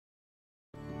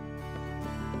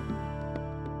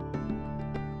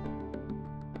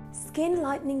Skin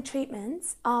lightening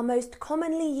treatments are most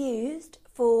commonly used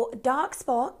for dark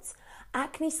spots,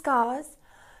 acne scars,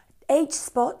 age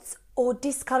spots, or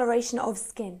discoloration of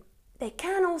skin. They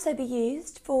can also be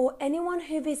used for anyone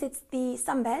who visits the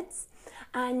sunbeds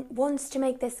and wants to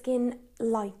make their skin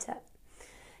lighter.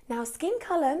 Now, skin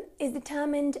color is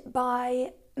determined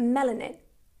by melanin,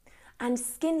 and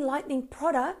skin lightening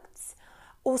products,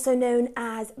 also known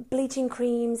as bleaching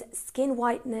creams, skin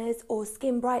whiteners, or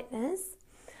skin brighteners,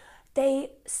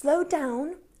 they slow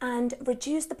down and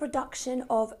reduce the production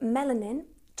of melanin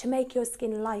to make your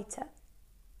skin lighter.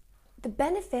 The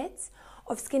benefits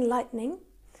of skin lightening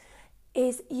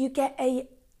is you get a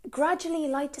gradually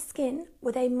lighter skin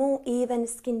with a more even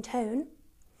skin tone,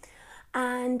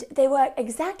 and they work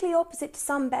exactly opposite to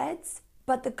sunbeds,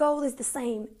 but the goal is the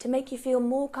same, to make you feel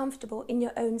more comfortable in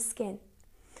your own skin.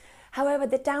 However,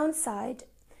 the downside,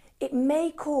 it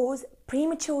may cause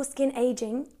premature skin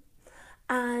aging,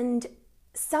 and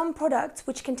some products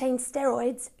which contain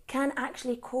steroids can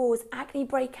actually cause acne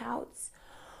breakouts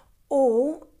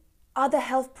or other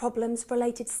health problems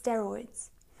related to steroids.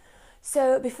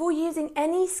 So before using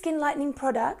any skin lightening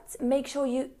products, make sure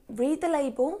you read the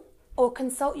label or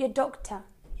consult your doctor.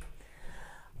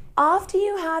 After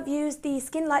you have used the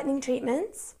skin lightening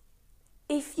treatments,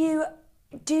 if you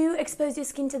do expose your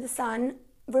skin to the sun,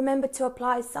 remember to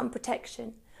apply sun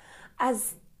protection,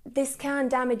 as this can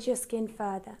damage your skin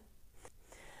further.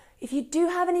 If you do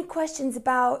have any questions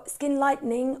about skin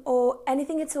lightening or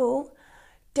anything at all,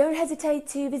 don't hesitate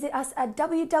to visit us at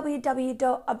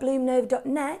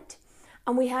www.abloomnova.net,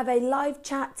 and we have a live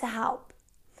chat to help.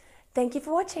 Thank you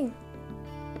for watching.